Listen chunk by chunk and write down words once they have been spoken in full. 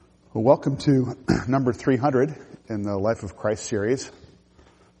Well, welcome to number 300 in the Life of Christ series.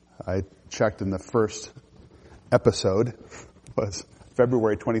 I checked, and the first episode was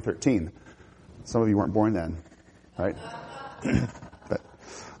February 2013. Some of you weren't born then, right? But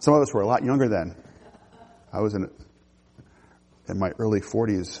some of us were a lot younger then. I was in my early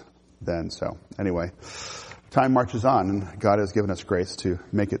 40s then. So anyway, time marches on, and God has given us grace to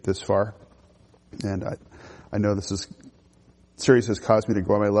make it this far. And I know this series has caused me to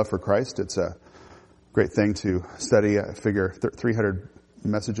grow my love for Christ. It's a great thing to study. I figure 300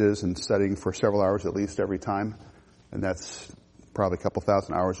 messages and studying for several hours at least every time. And that's probably a couple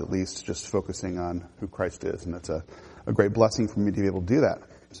thousand hours at least just focusing on who Christ is. And that's a great blessing for me to be able to do that.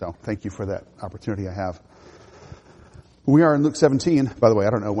 So thank you for that opportunity I have. We are in Luke 17. By the way, I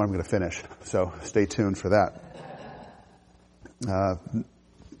don't know when I'm going to finish, so stay tuned for that.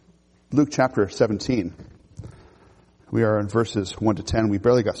 Luke chapter 17. We are in verses 1 to 10. We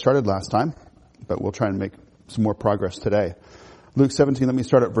barely got started last time, but we'll try and make some more progress today. Luke 17, let me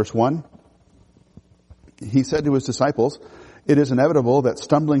start at verse 1. He said to his disciples, "It is inevitable that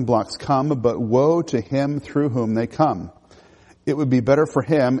stumbling blocks come, but woe to him through whom they come. It would be better for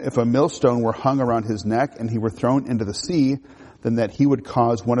him if a millstone were hung around his neck and he were thrown into the sea than that he would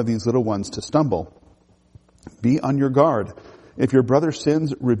cause one of these little ones to stumble. Be on your guard. If your brother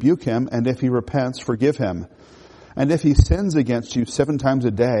sins, rebuke him, and if he repents, forgive him. And if he sins against you 7 times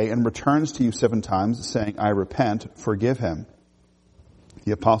a day and returns to you 7 times, saying, 'I repent,' forgive him."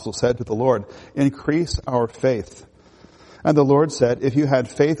 The apostle said to the Lord, "Increase our faith." And the Lord said, "If you had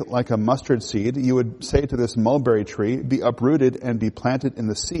faith like a mustard seed, you would say to this mulberry tree, 'Be uprooted and be planted in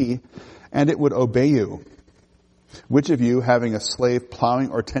the sea,' and it would obey you. Which of you, having a slave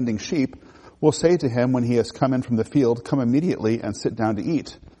plowing or tending sheep, will say to him when he has come in from the field, 'Come immediately and sit down to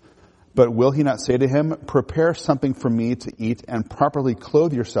eat'? But will he not say to him, 'Prepare something for me to eat and properly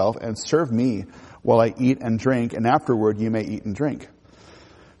clothe yourself and serve me while I eat and drink, and afterward you may eat and drink'?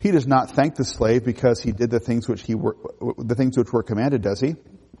 He does not thank the slave because he did the things which were commanded, does he?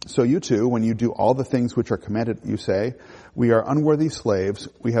 So you too, when you do all the things which are commanded, you say, 'We are unworthy slaves.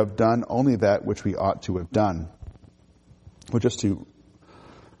 We have done only that which we ought to have done.'" Well, just to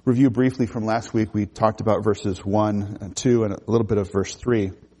review briefly from last week, we talked about verses 1 and 2 and a little bit of verse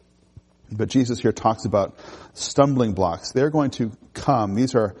 3. But Jesus here talks about stumbling blocks. They're going to come.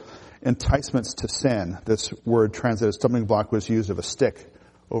 These are enticements to sin. This word translated stumbling block was used of a stick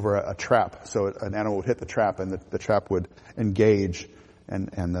over a trap. So an animal would hit the trap and the trap would engage. And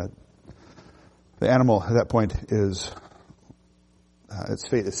the animal at that point is, its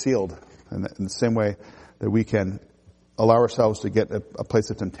fate is sealed. And in the same way that we can allow ourselves to get a place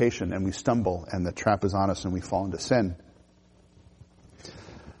of temptation and we stumble and the trap is on us and we fall into sin.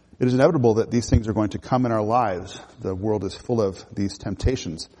 It is inevitable that these things are going to come in our lives. The world is full of these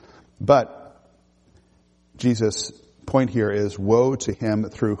temptations. But Jesus' point here is, woe to him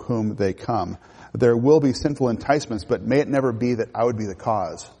through whom they come. There will be sinful enticements, but may it never be that I would be the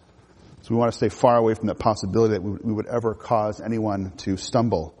cause. So we want to stay far away from the possibility that we would ever cause anyone to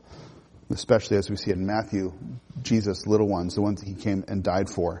stumble, especially as we see in Matthew, Jesus' little ones, the ones that he came and died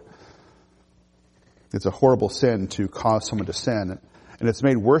for. It's a horrible sin to cause someone to sin. And it's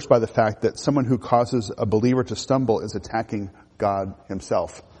made worse by the fact that someone who causes a believer to stumble is attacking God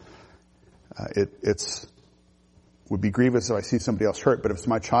himself. It would be grievous if I see somebody else hurt, but if it's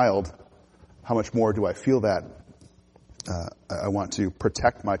my child, how much more do I feel that? I want to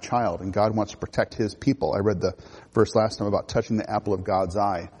protect my child, and God wants to protect his people. I read the verse last time about touching the apple of God's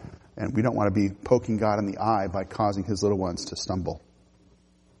eye, and we don't want to be poking God in the eye by causing his little ones to stumble.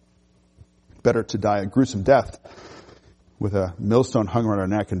 Better to die a gruesome death with a millstone hung around our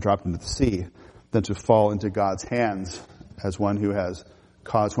neck and dropped into the sea than to fall into God's hands as one who has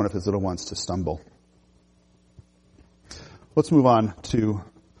caused one of his little ones to stumble. Let's move on to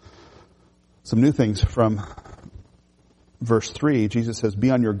some new things from verse 3. Jesus says,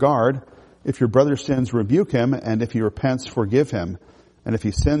 "Be on your guard. If your brother sins, rebuke him, and if he repents, forgive him. And if he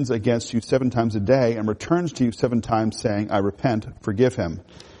sins against you 7 times a day and returns to you 7 times saying, 'I repent,' forgive him."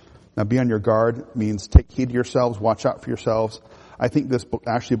 Now, be on your guard means take heed to yourselves, watch out for yourselves. I think this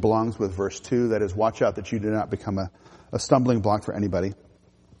actually belongs with verse 2, that is, watch out that you do not become a stumbling block for anybody.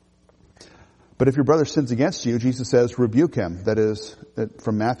 But if your brother sins against you, Jesus says, rebuke him. That is,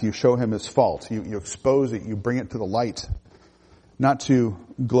 from Matthew, show him his fault. You expose it, you bring it to the light. Not to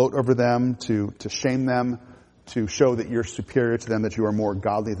gloat over them, to shame them, to show that you're superior to them, that you are more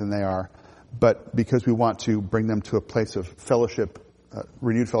godly than they are, but because we want to bring them to a place of fellowship,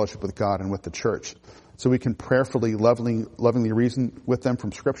 renewed fellowship with God and with the church. So we can prayerfully, lovingly reason with them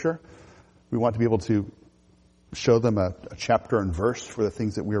from Scripture. We want to be able to show them a chapter and verse for the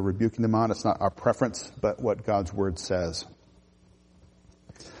things that we are rebuking them on. It's not our preference, but what God's word says.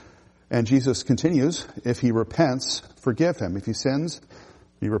 And Jesus continues, if he repents, forgive him. If he sins,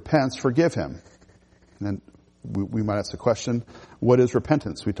 he repents, forgive him. And then we might ask the question, what is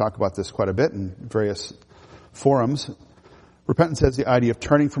repentance? We talk about this quite a bit in various forums. Repentance has the idea of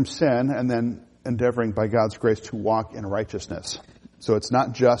turning from sin and then endeavoring by God's grace to walk in righteousness. So it's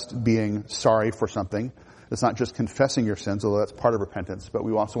not just being sorry for something. It's not just confessing your sins, although that's part of repentance. But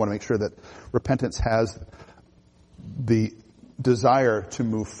we also want to make sure that repentance has the desire to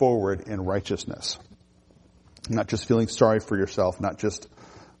move forward in righteousness. Not just feeling sorry for yourself, not just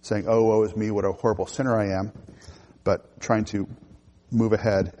saying, oh, woe is me, what a horrible sinner I am, but trying to move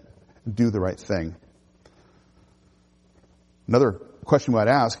ahead, do the right thing. Another question we might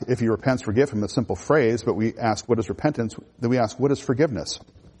ask, if he repents, forgive him, a simple phrase, but we ask, what is repentance? Then we ask, what is forgiveness?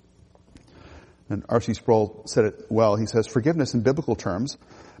 And R.C. Sproul said it well. He says, forgiveness in biblical terms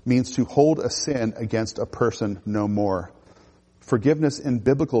means to hold a sin against a person no more. Forgiveness in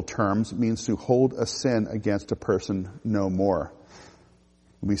biblical terms means to hold a sin against a person no more.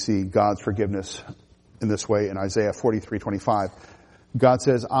 We see God's forgiveness in this way in Isaiah 43:25. God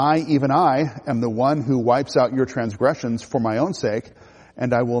says, even I, am the one who wipes out your transgressions for my own sake,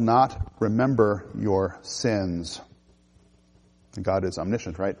 and I will not remember your sins. And God is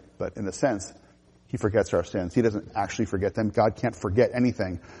omniscient, right? But in a sense, he forgets our sins. He doesn't actually forget them. God can't forget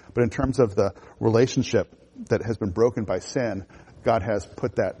anything. But in terms of the relationship that has been broken by sin, God has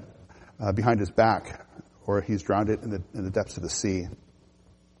put that behind his back, or he's drowned it in the depths of the sea.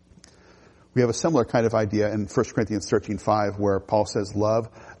 We have a similar kind of idea in 1 Corinthians 13:5, where Paul says, love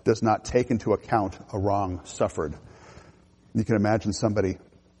does not take into account a wrong suffered. You can imagine somebody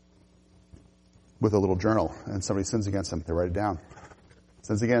with a little journal, and somebody sins against them. They write it down.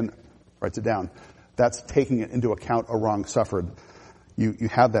 Sins again, writes it down. That's taking it into account a wrong suffered. You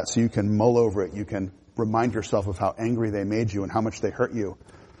have that so you can mull over it. You can remind yourself of how angry they made you and how much they hurt you.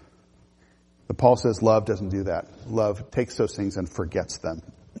 But Paul says love doesn't do that. Love takes those things and forgets them.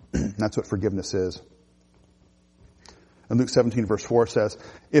 That's what forgiveness is. And Luke 17 verse 4 says,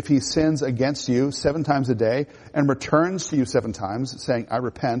 if he sins against you 7 times a day and returns to you 7 times, saying, I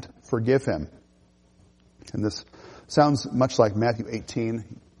repent, forgive him. And this sounds much like Matthew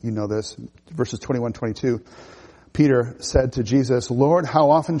 18. You know this. Verses 21-22. Peter said to Jesus, Lord,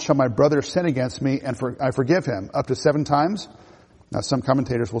 how often shall my brother sin against me and I forgive him? Up to 7 times? Now some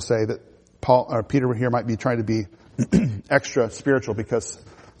commentators will say that Peter here might be trying to be extra spiritual, because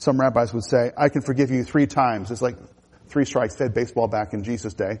some rabbis would say, I can forgive you 3 times. It's like 3 strikes, dead baseball back in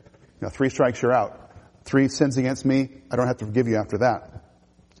Jesus' day. 3 strikes, you're out. 3 sins against me, I don't have to forgive you after that.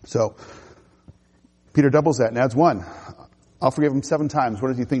 So Peter doubles that and adds 1. I'll forgive him 7 times. What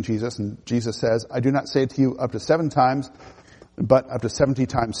does he think, Jesus? And Jesus says, I do not say to you up to 7 times, but up to 70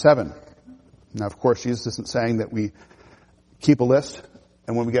 times 7. Now, of course, Jesus isn't saying that we keep a list,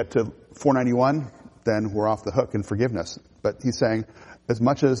 and when we get to 491, then we're off the hook in forgiveness. But he's saying, as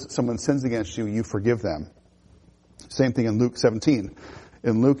much as someone sins against you, you forgive them. Same thing in Luke 17.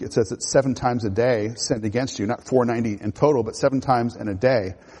 In Luke, it says it's 7 times a day sinned against you, not 490 in total, but 7 times in a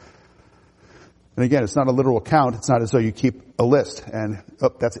day. And again, it's not a literal count. It's not as though you keep a list and,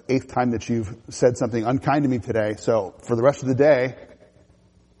 that's the 8th time that you've said something unkind to me today. So for the rest of the day,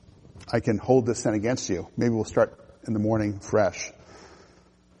 I can hold this sin against you. Maybe we'll start in the morning fresh.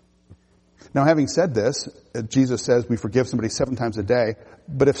 Now, having said this, Jesus says we forgive somebody 7 times a day.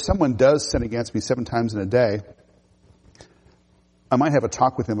 But if someone does sin against me 7 times in a day, I might have a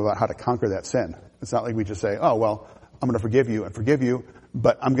talk with him about how to conquer that sin. It's not like we just say, oh, well, I'm going to forgive you,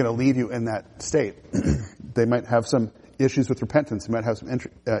 but I'm going to leave you in that state. They might have some issues with repentance. They might have some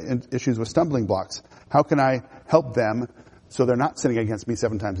issues with stumbling blocks. How can I help them so they're not sinning against me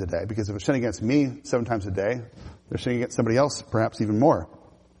 7 times a day? Because if they're sinning against me 7 times a day, they're sinning against somebody else perhaps even more.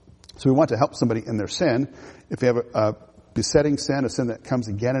 So we want to help somebody in their sin. If they have a besetting sin, a sin that comes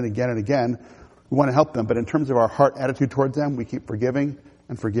again and again and again, we want to help them. But in terms of our heart attitude towards them, we keep forgiving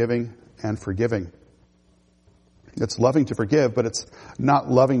and forgiving and forgiving. It's loving to forgive, but it's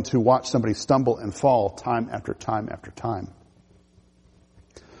not loving to watch somebody stumble and fall time after time after time.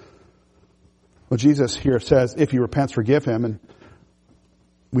 Well, Jesus here says, if he repents, forgive him. And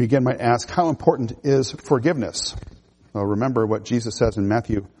we again might ask, how important is forgiveness? Well, remember what Jesus says in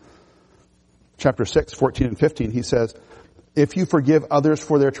Matthew chapter 6, 14 and 15. He says, if you forgive others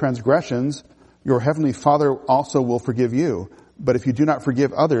for their transgressions, your heavenly Father also will forgive you. But if you do not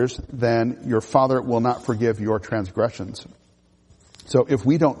forgive others, then your Father will not forgive your transgressions. So if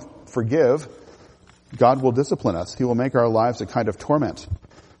we don't forgive, God will discipline us. He will make our lives a kind of torment.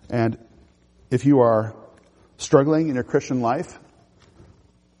 And if you are struggling in your Christian life,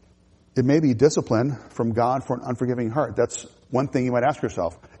 it may be discipline from God for an unforgiving heart. That's one thing you might ask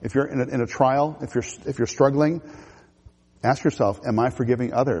yourself. If you're in a trial, if you're struggling, ask yourself, am I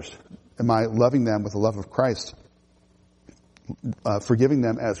forgiving others? Am I loving them with the love of Christ? Forgiving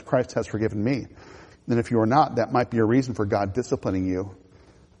them as Christ has forgiven me. And if you are not, that might be a reason for God disciplining you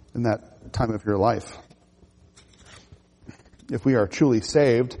in that time of your life. If we are truly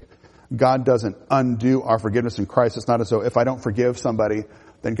saved, God doesn't undo our forgiveness in Christ. It's not as though if I don't forgive somebody,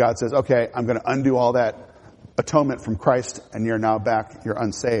 then God says, okay, I'm going to undo all that atonement from Christ and you're now back, you're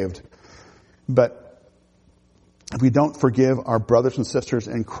unsaved. But if we don't forgive our brothers and sisters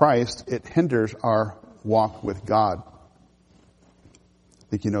in Christ, it hinders our walk with God. I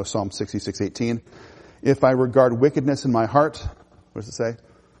think you know Psalm 66:18. If I regard wickedness in my heart, what does it say?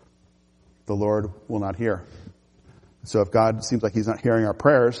 The Lord will not hear. So if God seems like he's not hearing our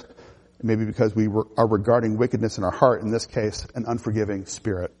prayers, it may be because we are regarding wickedness in our heart, in this case, an unforgiving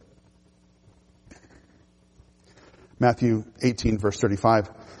spirit. Matthew 18, verse 35,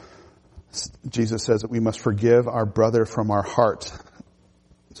 Jesus says that we must forgive our brother from our heart.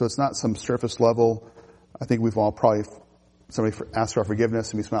 So it's not some surface level. I think we've all probably, somebody asked for our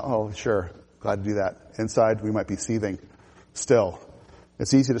forgiveness and we smile, oh, sure, glad to do that. Inside, we might be seething still.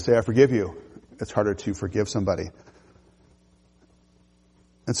 It's easy to say, I forgive you. It's harder to forgive somebody.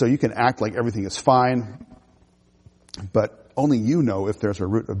 And so you can act like everything is fine, but only you know if there's a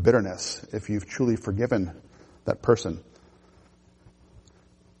root of bitterness, if you've truly forgiven that person.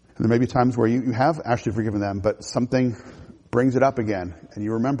 And there may be times where you have actually forgiven them, but something brings it up again, and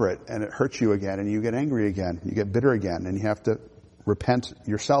you remember it, and it hurts you again, and you get angry again, you get bitter again, and you have to repent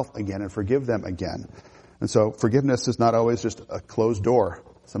yourself again and forgive them again. And so forgiveness is not always just a closed door.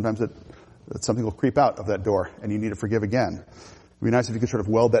 Sometimes something will creep out of that door, and you need to forgive again. It would be nice if you could sort of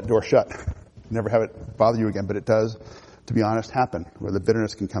weld that door shut, never have it bother you again, but it does, to be honest, happen, where the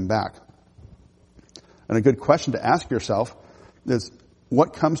bitterness can come back. And a good question to ask yourself is,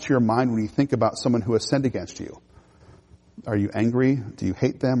 what comes to your mind when you think about someone who has sinned against you? Are you angry? Do you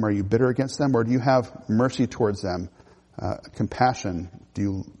hate them? Are you bitter against them? Or do you have mercy towards them, compassion? Do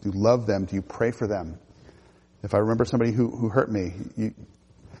you love them? Do you pray for them? If I remember somebody who hurt me,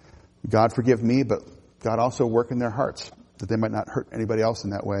 God forgive me, but God also work in their hearts, that they might not hurt anybody else in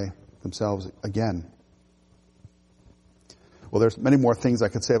that way themselves again. Well, there's many more things I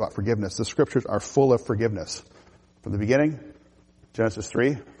could say about forgiveness. The scriptures are full of forgiveness. From the beginning, Genesis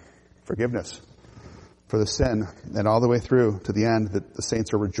 3, forgiveness for the sin, and all the way through to the end, that the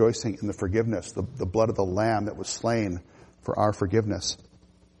saints are rejoicing in the forgiveness, the blood of the Lamb that was slain for our forgiveness.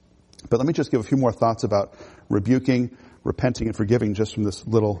 But let me just give a few more thoughts about rebuking, repenting, and forgiving just from this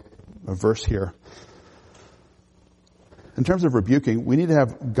little verse here. In terms of rebuking, we need to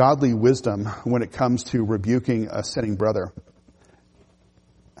have godly wisdom when it comes to rebuking a sinning brother.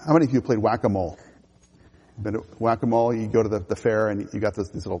 How many of you played whack-a-mole? Been to whack-a-mole, you go to the fair and you got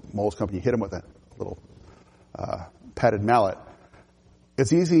these little moles come up and you hit them with a little padded mallet.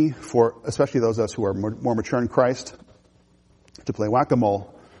 It's easy for, especially those of us who are more mature in Christ, to play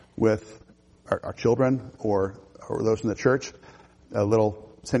whack-a-mole with our children or those in the church. A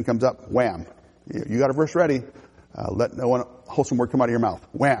little sin comes up, wham. You got a verse ready. Let no one wholesome word come out of your mouth.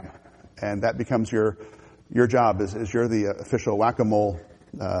 Wham. And that becomes your job as you're the official whack-a-mole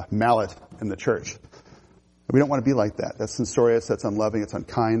mallet in the church. We don't want to be like that. That's censorious, that's unloving, it's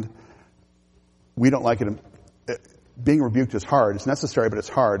unkind. We don't like it. Being rebuked is hard. It's necessary, but it's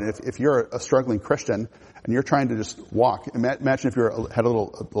hard. And if you're a struggling Christian and you're trying to just walk, imagine if you had a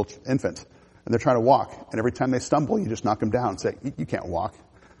little infant and they're trying to walk, and every time they stumble, you just knock them down and say, you can't walk.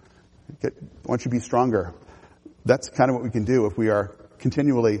 Why don't you be stronger? That's kind of what we can do if we are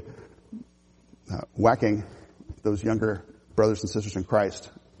continually whacking those younger brothers and sisters in Christ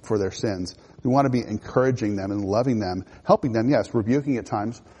for their sins. We want to be encouraging them and loving them, helping them, yes, rebuking at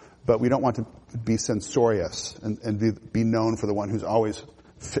times, but we don't want to be censorious and be known for the one who's always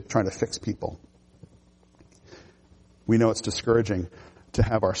trying to fix people. We know it's discouraging to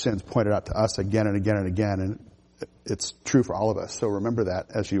have our sins pointed out to us again and again and again, and it's true for all of us. So remember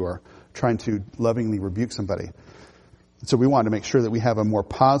that as you are trying to lovingly rebuke somebody. So we want to make sure that we have a more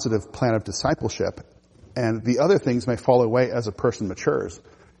positive plan of discipleship, and the other things may fall away as a person matures.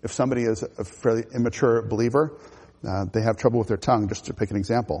 If somebody is a fairly immature believer, they have trouble with their tongue, just to pick an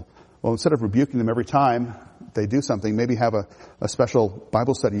example. Well, instead of rebuking them every time they do something, maybe have a special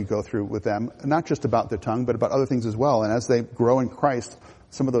Bible study you go through with them, not just about their tongue, but about other things as well. And as they grow in Christ,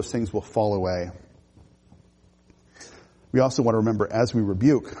 some of those things will fall away. We also want to remember, as we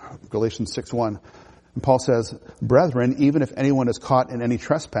rebuke, Galatians 6:1, and Paul says, "Brethren, even if anyone is caught in any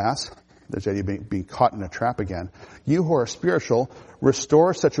trespass," There's the idea of being caught in a trap again. You who are spiritual,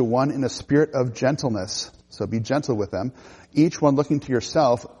 restore such a one in a spirit of gentleness. So be gentle with them. Each one looking to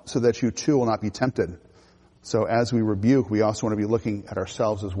yourself so that you too will not be tempted. So as we rebuke, we also want to be looking at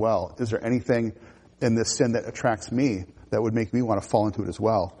ourselves as well. Is there anything in this sin that attracts me that would make me want to fall into it as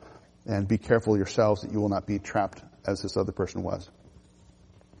well? And be careful yourselves that you will not be trapped as this other person was.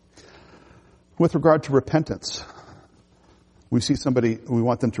 With regard to repentance, we see somebody, we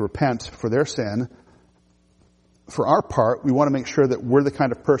want them to repent for their sin. For our part, we want to make sure that we're the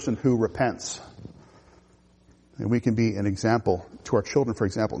kind of person who repents. And we can be an example to our children, for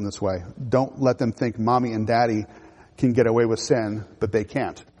example, in this way. Don't let them think mommy and daddy can get away with sin, but they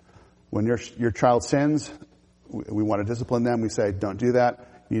can't. When your child sins, we want to discipline them. We say, don't do that.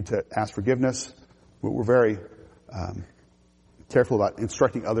 You need to ask forgiveness. We're very careful about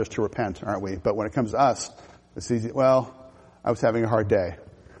instructing others to repent, aren't we? But when it comes to us, it's easy. Well, I was having a hard day.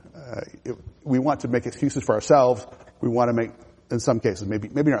 We want to make excuses for ourselves. We want to make, in some cases, maybe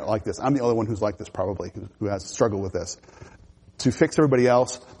not like this. I'm the only one who's like this probably, who has struggled with this. To fix everybody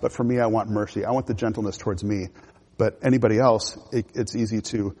else, but for me, I want mercy. I want the gentleness towards me. But anybody else, it's easy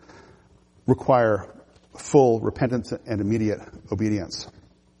to require full repentance and immediate obedience.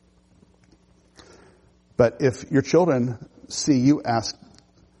 But if your children see you ask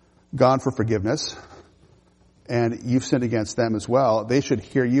God for forgiveness, and you've sinned against them as well, they should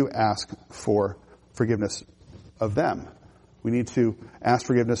hear you ask for forgiveness of them. We need to ask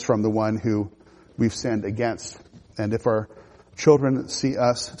forgiveness from the one who we've sinned against. And if our children see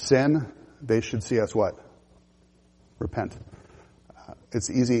us sin, they should see us what? Repent. It's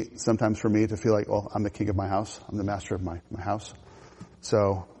easy sometimes for me to feel like, well, I'm the king of my house. I'm the master of my house.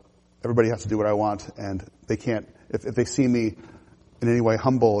 So everybody has to do what I want, and they can't, if they see me in any way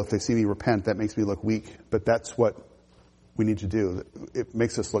humble, if they see me repent, that makes me look weak. But that's what we need to do. It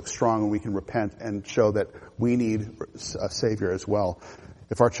makes us look strong when we can repent and show that we need a Savior as well.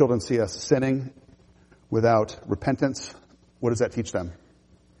 If our children see us sinning without repentance, what does that teach them?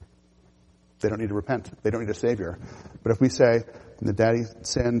 They don't need to repent. They don't need a Savior. But if we say, the daddy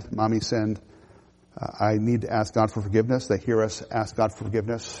sinned, mommy sinned, I need to ask God for forgiveness. They hear us ask God for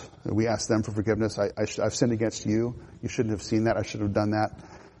forgiveness. We ask them for forgiveness. I've sinned against you. You shouldn't have seen that. I should have done that.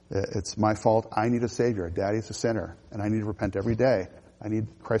 It's my fault. I need a Savior. Daddy's a sinner, and I need to repent every day. I need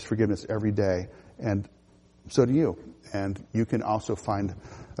Christ's forgiveness every day, and so do you. And you can also find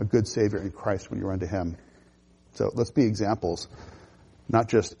a good Savior in Christ when you run to Him. So let's be examples, not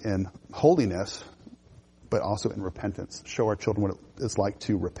just in holiness, but also in repentance. Show our children what it's like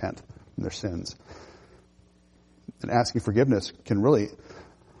to repent from their sins. And asking forgiveness can really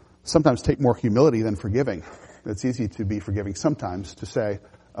sometimes take more humility than forgiving. It's easy to be forgiving sometimes, to say,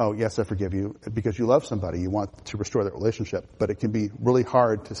 oh, yes, I forgive you, because you love somebody. You want to restore that relationship. But it can be really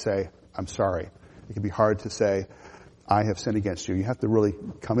hard to say, I'm sorry. It can be hard to say, I have sinned against you. You have to really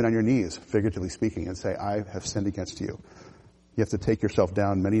come in on your knees, figuratively speaking, and say, I have sinned against you. You have to take yourself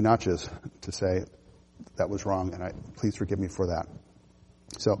down many notches to say, that was wrong, and please forgive me for that.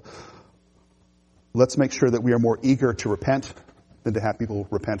 So let's make sure that we are more eager to repent than to have people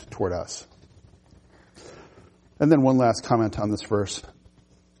repent toward us. And then one last comment on this verse.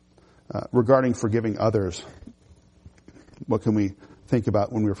 Regarding forgiving others, what can we think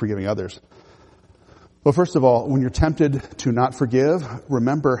about when we're forgiving others? Well, first of all, when you're tempted to not forgive,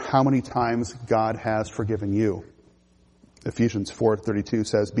 remember how many times God has forgiven you. Ephesians 4:32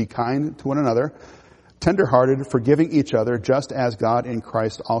 says, be kind to one another, tender-hearted, forgiving each other, just as God in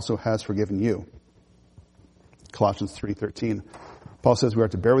Christ also has forgiven you. Colossians 3:13. Paul says we are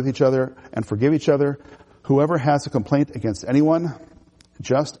to bear with each other and forgive each other. Whoever has a complaint against anyone,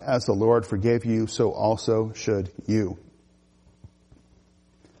 just as the Lord forgave you, so also should you.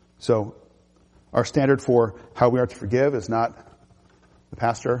 So, our standard for how we are to forgive is not the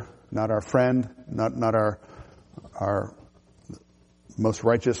pastor, not our friend, not our most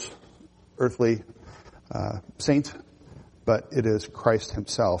righteous earthly saint, but it is Christ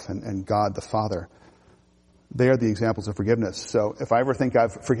Himself and God the Father. They are the examples of forgiveness. So if I ever think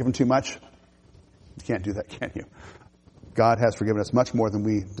I've forgiven too much, you can't do that, can you? God has forgiven us much more than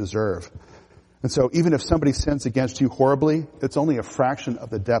we deserve. And so even if somebody sins against you horribly, it's only a fraction of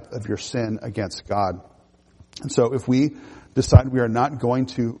the depth of your sin against God. And so if we decide we are not going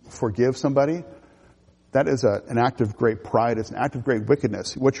to forgive somebody, that is an act of great pride. It's an act of great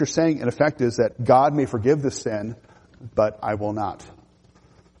wickedness. What you're saying, in effect, is that God may forgive this sin, but I will not.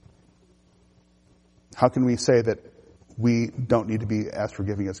 How can we say that we don't need to be as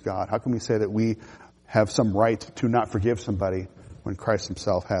forgiving as God? How can we say that we have some right to not forgive somebody when Christ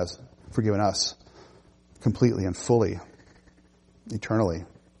Himself has forgiven us completely and fully, eternally?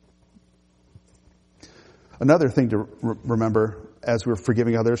 Another thing to remember as we're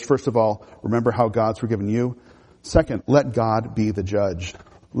forgiving others, first of all, remember how God's forgiven you. Second, let God be the judge.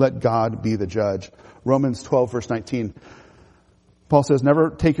 Let God be the judge. Romans 12, verse 19. Paul says, never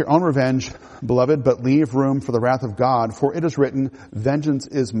take your own revenge, beloved, but leave room for the wrath of God, for it is written, vengeance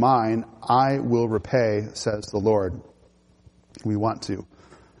is mine, I will repay, says the Lord. We want to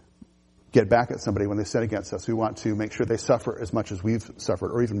get back at somebody when they sin against us. We want to make sure they suffer as much as we've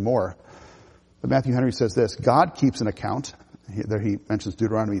suffered, or even more. But Matthew Henry says this, God keeps an account. There he mentions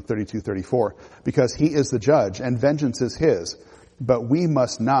Deuteronomy 32:34, because he is the judge and vengeance is his. But we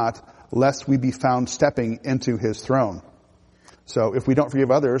must not, lest we be found stepping into his throne. So if we don't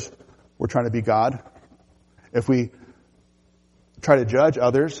forgive others, we're trying to be God. If we try to judge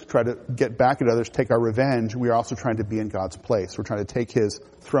others, try to get back at others, take our revenge, we are also trying to be in God's place. We're trying to take his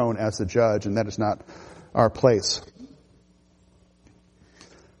throne as the judge, and that is not our place.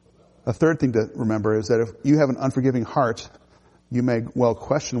 A third thing to remember is that if you have an unforgiving heart, you may well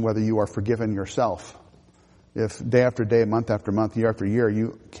question whether you are forgiven yourself. If day after day, month after month, year after year,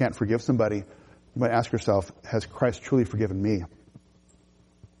 you can't forgive somebody, you might ask yourself, has Christ truly forgiven me?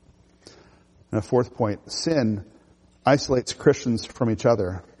 And a fourth point, sin isolates Christians from each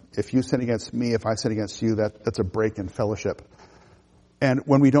other. If you sin against me, if I sin against you, that's a break in fellowship. And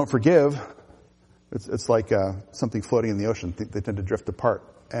when we don't forgive, it's like something floating in the ocean. They tend to drift apart.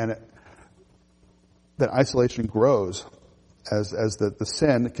 And that isolation grows as the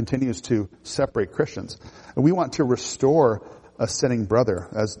sin continues to separate Christians. And we want to restore a sinning brother,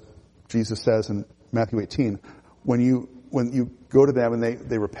 as Jesus says in Matthew 18. When you go to them and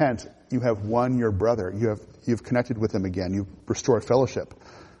they repent, you have won your brother. You've connected with them again. You've restored fellowship.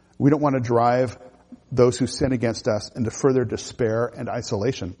 We don't want to drive those who sin against us into further despair and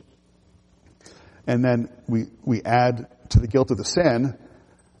isolation. And then we add to the guilt of the sin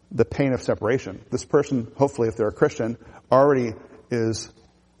the pain of separation. This person, hopefully, if they're a Christian, already is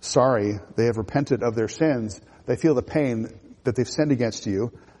sorry. They have repented of their sins. They feel the pain that they've sinned against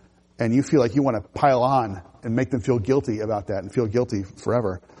you, and you feel like you want to pile on and make them feel guilty about that and feel guilty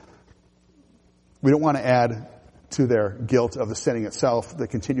forever. We don't want to add to their guilt of the sinning itself the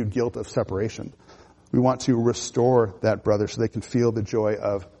continued guilt of separation. We want to restore that brother so they can feel the joy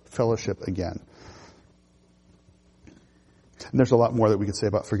of fellowship again. And there's a lot more that we could say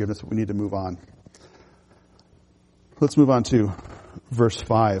about forgiveness, but we need to move on. Let's move on to verse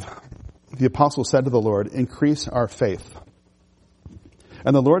 5. The apostle said to the Lord, increase our faith.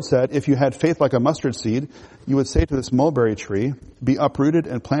 And the Lord said, if you had faith like a mustard seed, you would say to this mulberry tree, be uprooted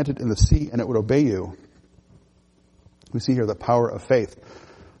and planted in the sea, and it would obey you. We see here the power of faith.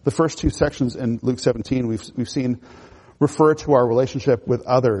 The first two sections in Luke 17 we've seen refer to our relationship with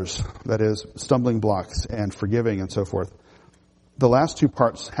others, that is, stumbling blocks and forgiving and so forth. The last two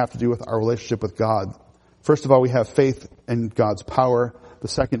parts have to do with our relationship with God. First of all, we have faith in God's power. The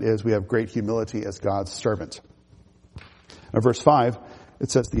second is we have great humility as God's servant. Now, verse 5,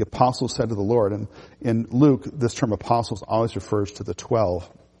 it says the apostles said to the Lord. And in Luke, this term apostles always refers to the 12.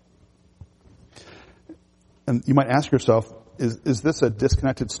 And you might ask yourself, is this a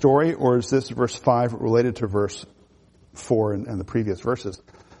disconnected story, or is this verse 5 related to verse 4 and the previous verses?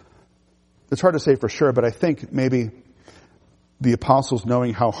 It's hard to say for sure, but I think maybe the apostles,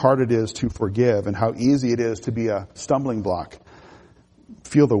 knowing how hard it is to forgive and how easy it is to be a stumbling block,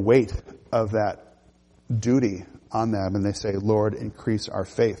 feel the weight of that duty on them, and they say, Lord, increase our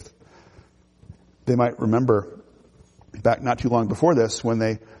faith. They might remember back not too long before this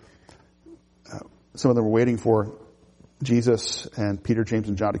when some of them were waiting for Jesus and Peter, James,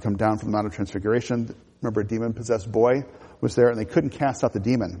 and John to come down from the Mount of Transfiguration. Remember, a demon-possessed boy was there, and they couldn't cast out the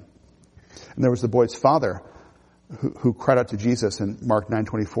demon. And there was the boy's father who cried out to Jesus in Mark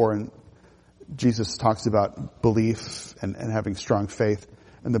 9:24, and Jesus talks about belief and having strong faith.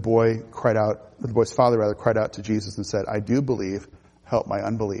 And the boy's father cried out to Jesus and said, I do believe, help my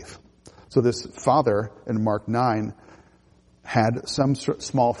unbelief. So this father in Mark 9 had some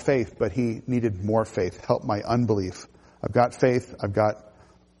small faith, but he needed more faith. Help my unbelief. I've got faith, I've got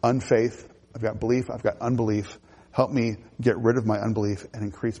unfaith, I've got belief, I've got unbelief. Help me get rid of my unbelief and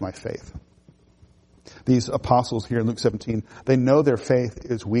increase my faith. These apostles here in Luke 17, they know their faith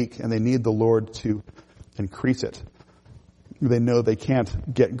is weak and they need the Lord to increase it. They know they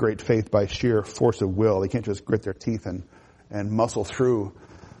can't get great faith by sheer force of will. They can't just grit their teeth and muscle through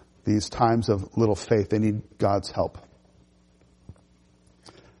these times of little faith. They need God's help.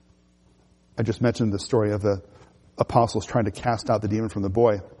 I just mentioned the story of the apostles trying to cast out the demon from the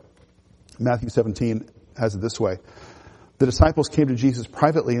boy. Matthew 17 has it this way. The disciples came to Jesus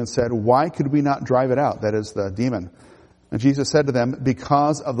privately and said, why could we not drive it out? That is the demon. And Jesus said to them,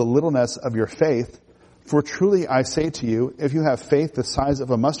 because of the littleness of your faith, For truly I say to you, if you have faith the size of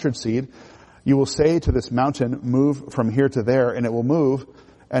a mustard seed, you will say to this mountain, move from here to there, and it will move,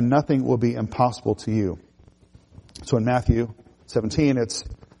 and nothing will be impossible to you. So in Matthew 17, it's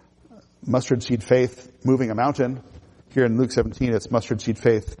mustard seed faith moving a mountain. Here in Luke 17, it's mustard seed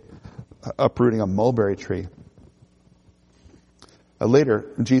faith uprooting a mulberry tree.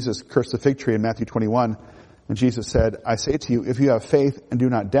 Later, Jesus cursed the fig tree in Matthew 21, and Jesus said, I say to you, if you have faith and do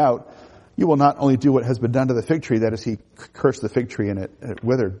not doubt, you will not only do what has been done to the fig tree, that is, he cursed the fig tree and it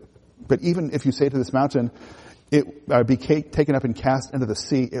withered, but even if you say to this mountain, it be taken up and cast into the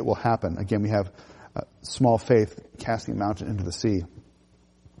sea, it will happen. Again, we have small faith casting a mountain into the sea.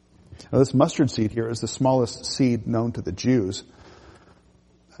 Now, this mustard seed here is the smallest seed known to the Jews,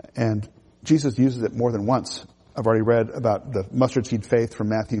 and Jesus uses it more than once. I've already read about the mustard seed faith from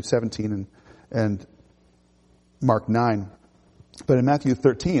Matthew 17 and Mark 9. But in Matthew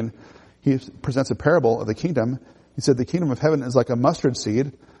 13, he presents a parable of the kingdom. He said, the kingdom of heaven is like a mustard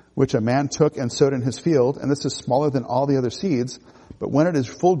seed, which a man took and sowed in his field, and this is smaller than all the other seeds, but when it is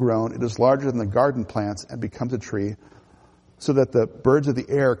full grown, it is larger than the garden plants and becomes a tree, so that the birds of the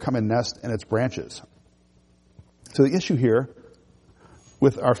air come and nest in its branches. So the issue here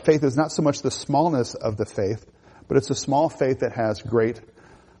with our faith is not so much the smallness of the faith, but it's a small faith that has great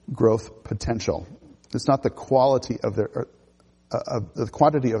growth potential. It's not the quality of the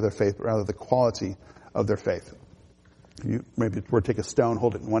quantity of their faith, but rather the quality of their faith. You maybe were to take a stone,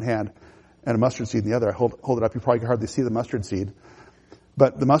 hold it in one hand, and a mustard seed in the other. Hold it up, you probably can hardly see the mustard seed.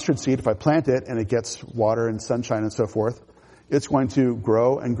 But the mustard seed, if I plant it and it gets water and sunshine and so forth, it's going to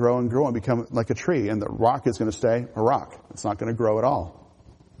grow and grow and grow and become like a tree, and the rock is going to stay a rock. It's not going to grow at all.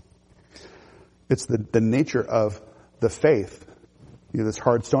 It's the nature of the faith. This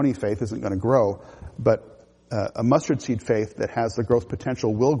hard, stony faith isn't going to grow, but a mustard seed faith that has the growth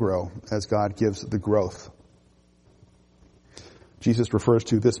potential will grow as God gives the growth. Jesus refers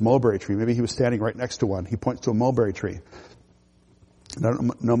to this mulberry tree. Maybe he was standing right next to one. He points to a mulberry tree. I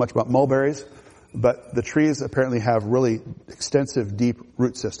don't know much about mulberries, but the trees apparently have really extensive, deep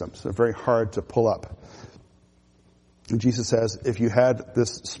root systems. They're very hard to pull up. And Jesus says, if you had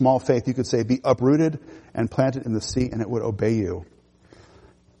this small faith, you could say, be uprooted and planted in the sea, and it would obey you.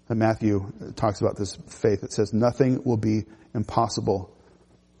 And Matthew talks about this faith. It says, nothing will be impossible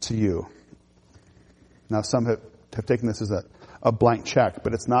to you. Now, some have taken this as a blank check,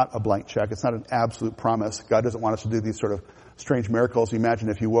 but it's not a blank check. It's not an absolute promise. God doesn't want us to do these sort of strange miracles. You imagine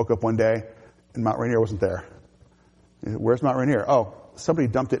if you woke up one day and Mount Rainier wasn't there. Where's Mount Rainier? Oh, somebody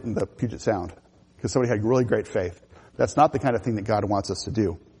dumped it in the Puget Sound because somebody had really great faith. That's not the kind of thing that God wants us to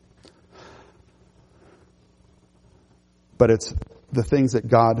do. But it's the things that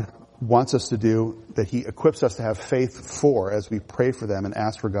God wants us to do that he equips us to have faith for as we pray for them and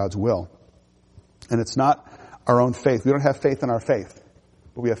ask for God's will. And it's not our own faith. We don't have faith in our faith,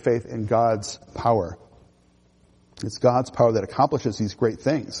 but we have faith in God's power. It's God's power that accomplishes these great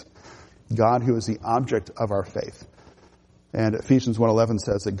things. God who is the object of our faith. And Ephesians 1:11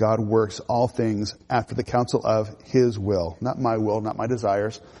 says that God works all things after the counsel of his will. Not my will, not my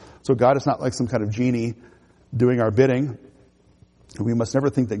desires. So God is not like some kind of genie doing our bidding. We must never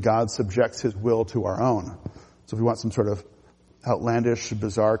think that God subjects his will to our own. So if we want some sort of outlandish,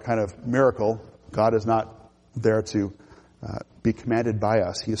 bizarre kind of miracle, God is not there to be commanded by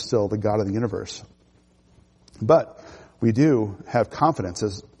us. He is still the God of the universe. But we do have confidence,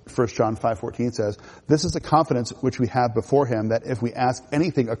 as 1 John 5:14 says, this is the confidence which we have before him, that if we ask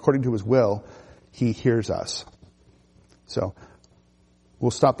anything according to his will, he hears us. So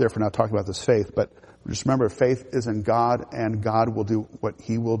we'll stop there for now talking about this faith, but just remember, faith is in God, and God will do what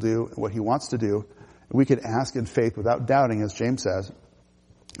he will do, what he wants to do. We can ask in faith without doubting, as James says,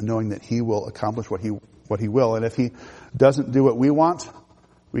 knowing that he will accomplish what he will. And if he doesn't do what we want,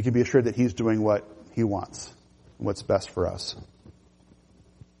 we can be assured that he's doing what he wants, what's best for us.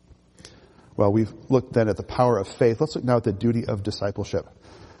 Well, we've looked then at the power of faith. Let's look now at the duty of discipleship.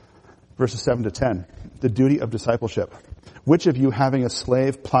 Verses 7 to 10. The duty of discipleship. Which of you, having a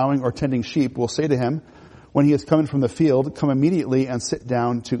slave plowing or tending sheep, will say to him, when he is coming from the field, come immediately and sit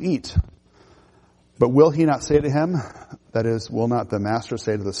down to eat? But will he not say to him, that is, will not the master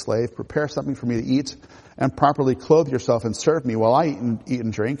say to the slave, prepare something for me to eat, and properly clothe yourself and serve me while I eat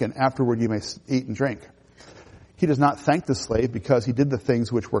and drink, and afterward you may eat and drink? He does not thank the slave because he did the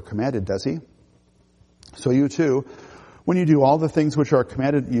things which were commanded, does he? So you too, when you do all the things which are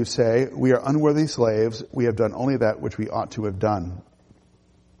commanded, you say, we are unworthy slaves, we have done only that which we ought to have done.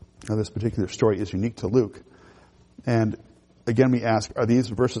 Now this particular story is unique to Luke. And again we ask, are these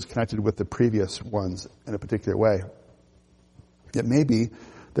verses connected with the previous ones in a particular way? It may be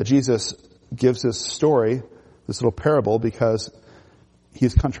that Jesus gives this story, this little parable, because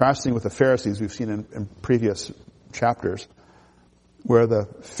he's contrasting with the Pharisees we've seen in previous chapters, where the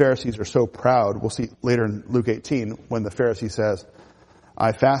Pharisees are so proud. We'll see later in Luke 18 when the Pharisee says,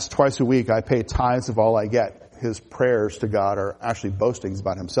 I fast twice a week, I pay tithes of all I get. His prayers to God are actually boastings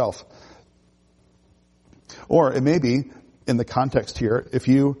about himself. Or it may be, in the context here, if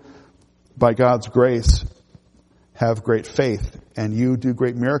you, by God's grace, have great faith and you do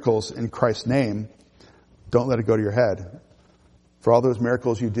great miracles in Christ's name, don't let it go to your head. For all those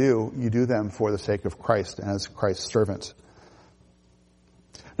miracles you do them for the sake of Christ and as Christ's servant.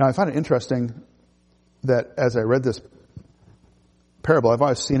 Now, I find it interesting that as I read this parable, I've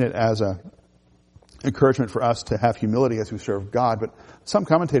always seen it as an encouragement for us to have humility as we serve God, but some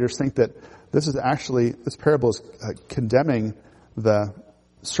commentators think that this parable is condemning the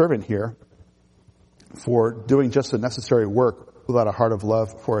servant here for doing just the necessary work without a heart of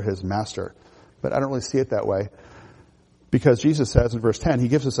love for his master. But I don't really see it that way, because Jesus says in verse 10, he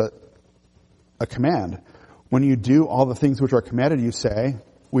gives us a command. When you do all the things which are commanded, you say,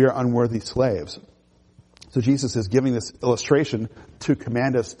 we are unworthy slaves. So Jesus is giving this illustration to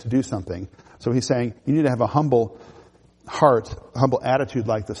command us to do something. So he's saying you need to have a humble heart, a humble attitude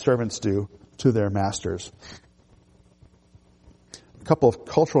like the servants do to their masters. A couple of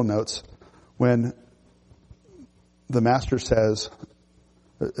cultural notes. When the master is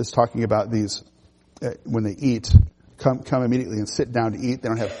talking about these, when they eat, come immediately and sit down to eat. They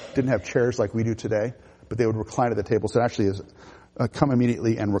didn't have chairs like we do today, but they would recline at the table. So it actually is come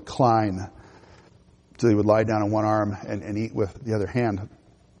immediately and recline. So they would lie down on one arm and eat with the other hand.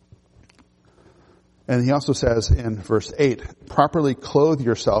 And he also says in verse 8, properly clothe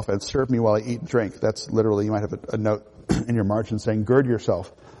yourself and serve me while I eat and drink. That's literally, you might have a note in your margin saying, gird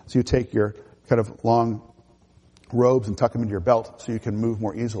yourself. So you take your kind of long robes and tuck them into your belt so you can move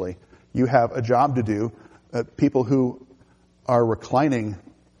more easily. You have a job to do. People who are reclining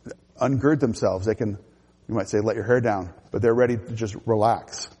ungird themselves. They can, you might say, let your hair down, but they're ready to just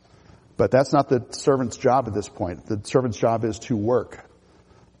relax. But that's not the servant's job at this point. The servant's job is to work.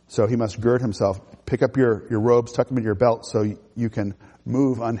 So he must gird himself, pick up your robes, tuck them into your belt so you can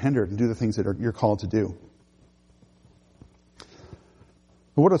move unhindered and do the things that you're called to do.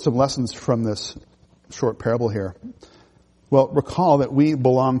 But what are some lessons from this short parable here? Well, recall that we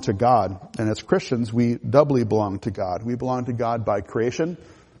belong to God, and as Christians, we doubly belong to God. We belong to God by creation,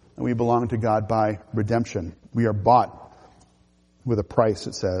 and we belong to God by redemption. We are bought with a price,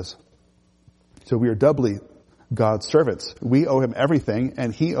 it says. So we are doubly God's servants. We owe him everything,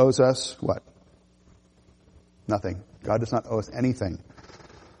 and he owes us what? Nothing. God does not owe us anything.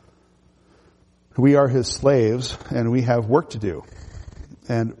 We are his slaves, and we have work to do.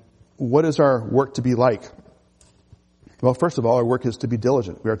 And what is our work to be like? Well, first of all, our work is to be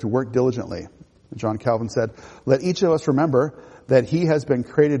diligent. We are to work diligently. John Calvin said, let each of us remember that he has been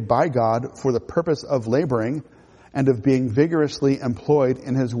created by God for the purpose of laboring and of being vigorously employed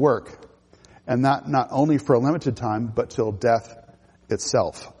in his work, and not only for a limited time, but till death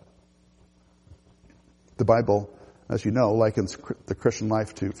itself. The Bible, as you know, likens the Christian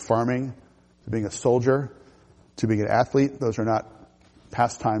life to farming, to being a soldier, to being an athlete. Those are not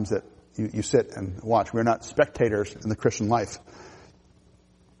pastimes that you sit and watch. We're not spectators in the Christian life.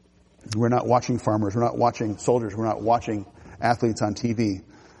 We're not watching farmers. We're not watching soldiers. We're not watching athletes on TV.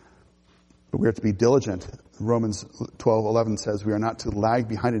 But we are to be diligent. Romans 12:11 says we are not to lag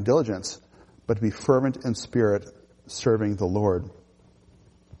behind in diligence, but to be fervent in spirit, serving the Lord.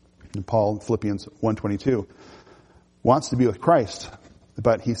 And Paul in Philippians 1:22 wants to be with Christ,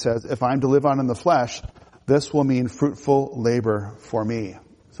 but he says, if I'm to live on in the flesh, this will mean fruitful labor for me.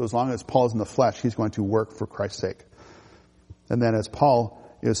 So as long as Paul is in the flesh, he's going to work for Christ's sake. And then as Paul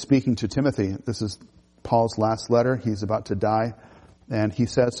is speaking to Timothy, this is Paul's last letter. He's about to die. And he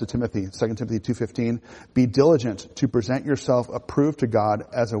says to Timothy, 2 Timothy 2:15, be diligent to present yourself approved to God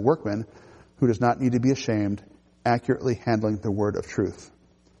as a workman who does not need to be ashamed, accurately handling the word of truth.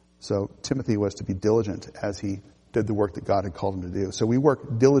 So Timothy was to be diligent as he did the work that God had called him to do. So we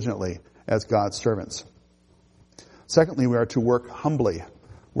work diligently as God's servants. Secondly, we are to work humbly.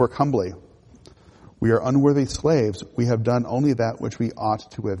 Work humbly. We are unworthy slaves. We have done only that which we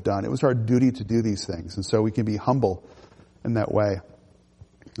ought to have done. It was our duty to do these things. And so we can be humble in that way.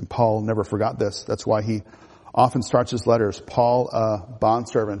 And Paul never forgot this. That's why he often starts his letters, Paul, a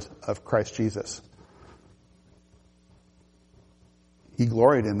bondservant of Christ Jesus. He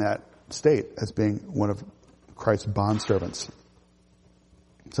gloried in that state as being one of Christ's bondservants.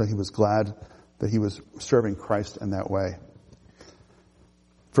 So he was glad that he was serving Christ in that way.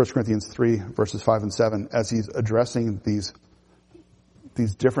 1 Corinthians 3, verses 5 and 7, as he's addressing these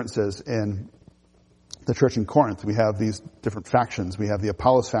these differences in the church in Corinth. We have these different factions. We have the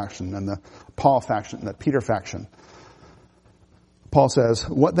Apollos faction and the Paul faction and the Peter faction. Paul says,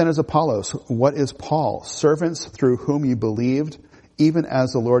 "What then is Apollos? What is Paul? Servants through whom you believed, even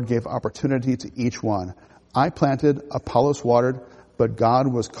as the Lord gave opportunity to each one. I planted, Apollos watered, but God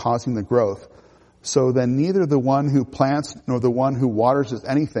was causing the growth. So then neither the one who plants nor the one who waters is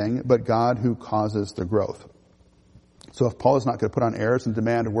anything, but God who causes the growth." So if Paul is not going to put on airs and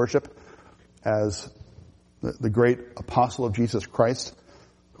demand worship as the great apostle of Jesus Christ,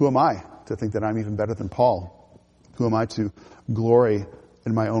 who am I to think that I'm even better than Paul? Who am I to glory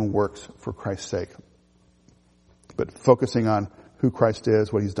in my own works for Christ's sake? But focusing on who Christ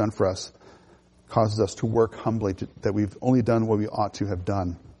is, what he's done for us, causes us to work humbly, that we've only done what we ought to have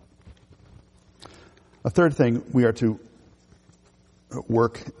done. A third thing we are to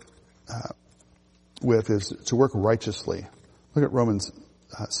work with is to work righteously. Look at Romans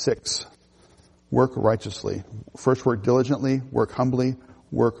 6. Work righteously. First, work diligently, work humbly,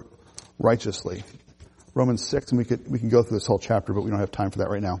 work righteously. Romans 6, and we can go through this whole chapter, but we don't have time for that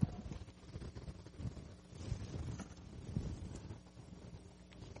right now.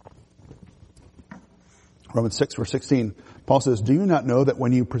 Romans 6, verse 16, Paul says, "Do you not know that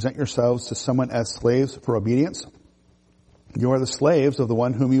when you present yourselves to someone as slaves for obedience, you are the slaves of the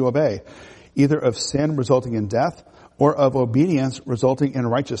one whom you obey, either of sin resulting in death or of obedience resulting in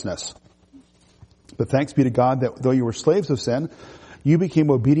righteousness? But thanks be to God that though you were slaves of sin, you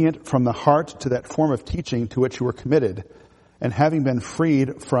became obedient from the heart to that form of teaching to which you were committed. And having been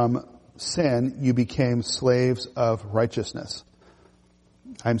freed from sin, you became slaves of righteousness.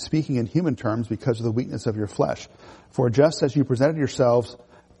 I'm speaking in human terms because of the weakness of your flesh. For just as you presented your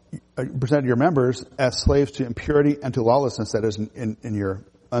members as slaves to impurity and to lawlessness, that is in your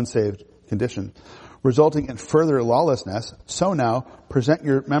unsaved condition, resulting in further lawlessness, so now present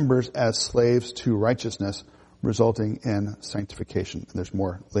your members as slaves to righteousness, resulting in sanctification." And there's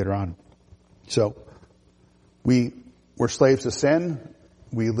more later on. So, we're slaves to sin.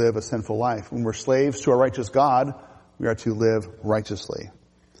 We live a sinful life. When we're slaves to a righteous God, we are to live righteously.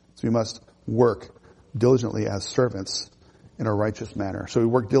 So we must work diligently as servants in a righteous manner. So we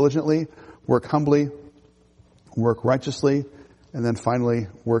work diligently, work humbly, work righteously, and then finally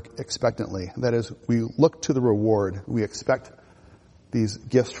work expectantly. That is, we look to the reward. We expect these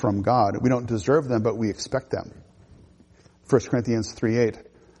gifts from God. We don't deserve them, but we expect them. 1 Corinthians 3:8,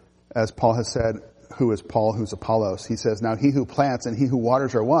 as Paul has said, who is Paul, who's Apollos? He says, "Now he who plants and he who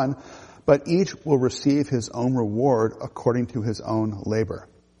waters are one, but each will receive his own reward according to his own labor."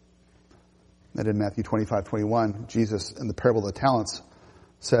 And in Matthew 25:21, Jesus, in the parable of the talents,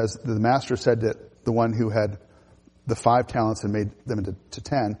 says, the master said to the one who had the 5 talents and made them into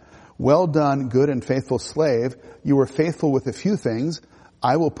 10, "Well done, good and faithful slave. You were faithful with a few things.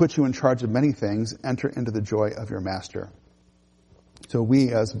 I will put you in charge of many things. Enter into the joy of your master." So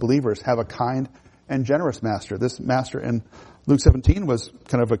we as believers have a kind and generous master. This master in Luke 17 was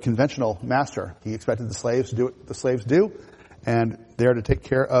kind of a conventional master. He expected the slaves to do what the slaves do, and they're to take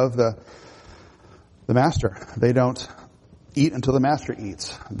care of the master. They don't eat until the master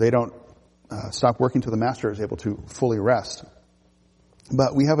eats. They don't stop working until the master is able to fully rest.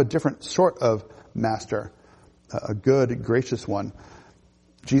 But we have a different sort of master, a good, gracious one.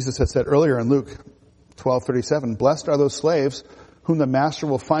 Jesus had said earlier in Luke 12:37, "Blessed are those slaves whom the master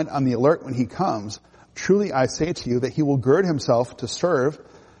will find on the alert when he comes. Truly I say to you that he will gird himself to serve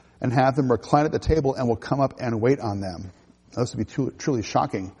and have them recline at the table and will come up and wait on them." This would be truly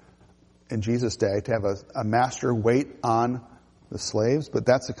shocking in Jesus' day to have a master wait on the slaves, but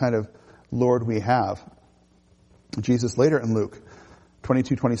that's the kind of Lord we have. Jesus later in Luke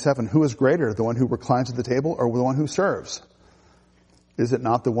 22:27, "Who is greater, the one who reclines at the table or the one who serves? Is it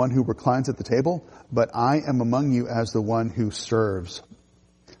not the one who reclines at the table? But I am among you as the one who serves."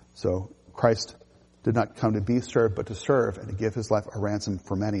 So Christ did not come to be served, but to serve and to give his life a ransom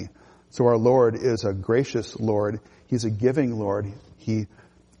for many. So our Lord is a gracious Lord. He's a giving Lord. He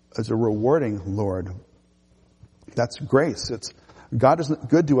is a rewarding Lord. That's grace. God is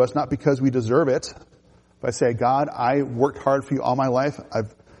good to us not because we deserve it. If I say, "God, I worked hard for you all my life.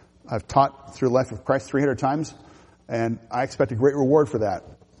 I've taught through the life of Christ 300 times, and I expect a great reward for that."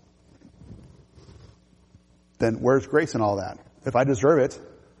 Then where's grace in all that? If I deserve it,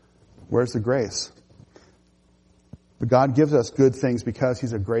 where's the grace? But God gives us good things because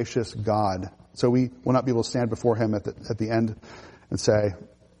he's a gracious God. So we will not be able to stand before him at the end and say,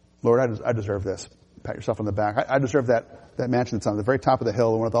 "Lord, I deserve this." Pat yourself on the back. I deserve that mansion that's on the very top of the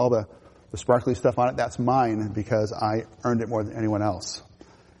hill with all the sparkly stuff on it. That's mine because I earned it more than anyone else.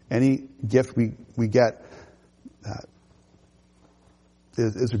 Any gift we get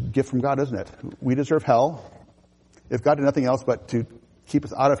is a gift from God, isn't it? We deserve hell. If God did nothing else but to keep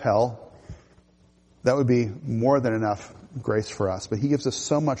us out of hell, that would be more than enough grace for us. But he gives us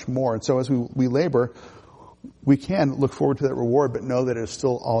so much more. And so as we labor, we can look forward to that reward, but know that it is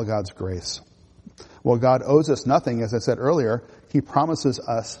still all God's grace. Well, God owes us nothing, as I said earlier. He promises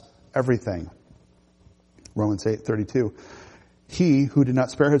us everything. Romans 8:32. He who did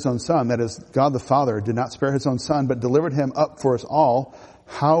not spare his own son, that is, God the Father, did not spare his own son, but delivered him up for us all,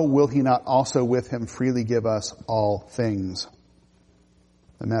 how will he not also with him freely give us all things?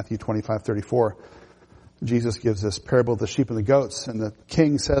 In Matthew 25:34, Jesus gives this parable of the sheep and the goats, and the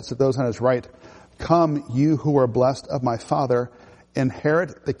king says to those on his right, "Come, you who are blessed of my Father,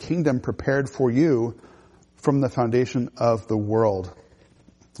 inherit the kingdom prepared for you from the foundation of the world."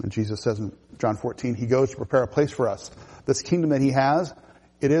 And Jesus says in John 14, he goes to prepare a place for us. This kingdom that he has,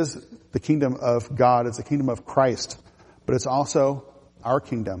 it is the kingdom of God. It's the kingdom of Christ. But it's also our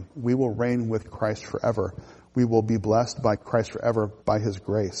kingdom. We will reign with Christ forever. We will be blessed by Christ forever by his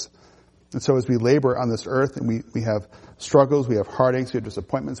grace. And so as we labor on this earth, and we have struggles, we have heartaches, we have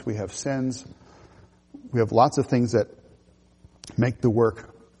disappointments, we have sins, we have lots of things that make the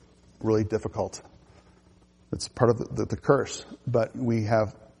work really difficult. It's part of the curse. But we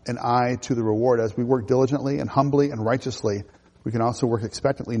have an eye to the reward. As we work diligently and humbly and righteously, we can also work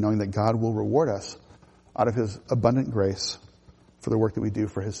expectantly, knowing that God will reward us out of his abundant grace for the work that we do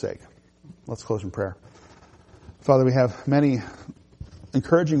for his sake. Let's close in prayer. Father, we have many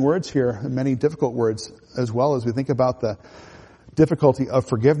encouraging words here and many difficult words as well, as we think about the difficulty of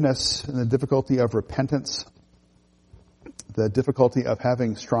forgiveness and the difficulty of repentance, the difficulty of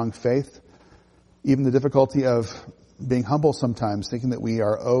having strong faith, even the difficulty of being humble sometimes, thinking that we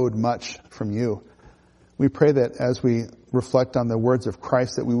are owed much from you. We pray that as we reflect on the words of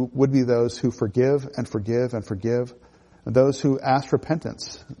Christ, that we would be those who forgive and forgive and forgive, and those who ask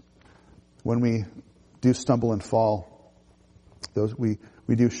repentance when we do stumble and fall. Those we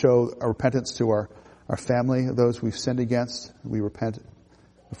do show our repentance to our family, those we've sinned against. We repent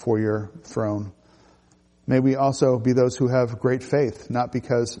before your throne. May we also be those who have great faith, not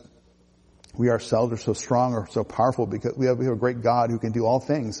because we ourselves are so strong or so powerful, because we have a great God who can do all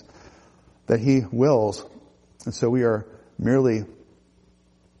things that he wills. And so we are merely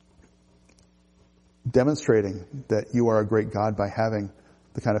demonstrating that you are a great God by having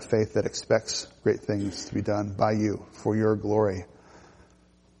the kind of faith that expects great things to be done by you for your glory.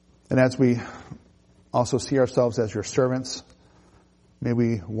 And as we also see ourselves as your servants, may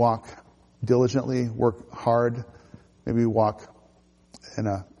we walk diligently, work hard. May we walk in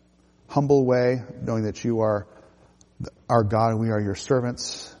a humble way, knowing that you are our God and we are your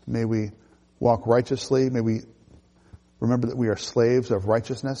servants. May we walk righteously. May we remember that we are slaves of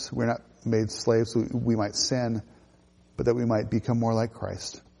righteousness. We're not made slaves so we might sin, but that we might become more like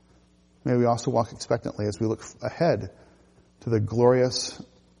Christ. May we also walk expectantly as we look ahead to the glorious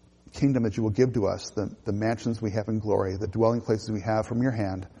kingdom that you will give to us, the mansions we have in glory, the dwelling places we have from your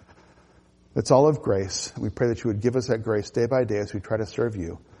hand. It's all of grace. We pray that you would give us that grace day by day as we try to serve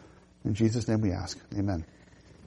you. In Jesus' name we ask. Amen.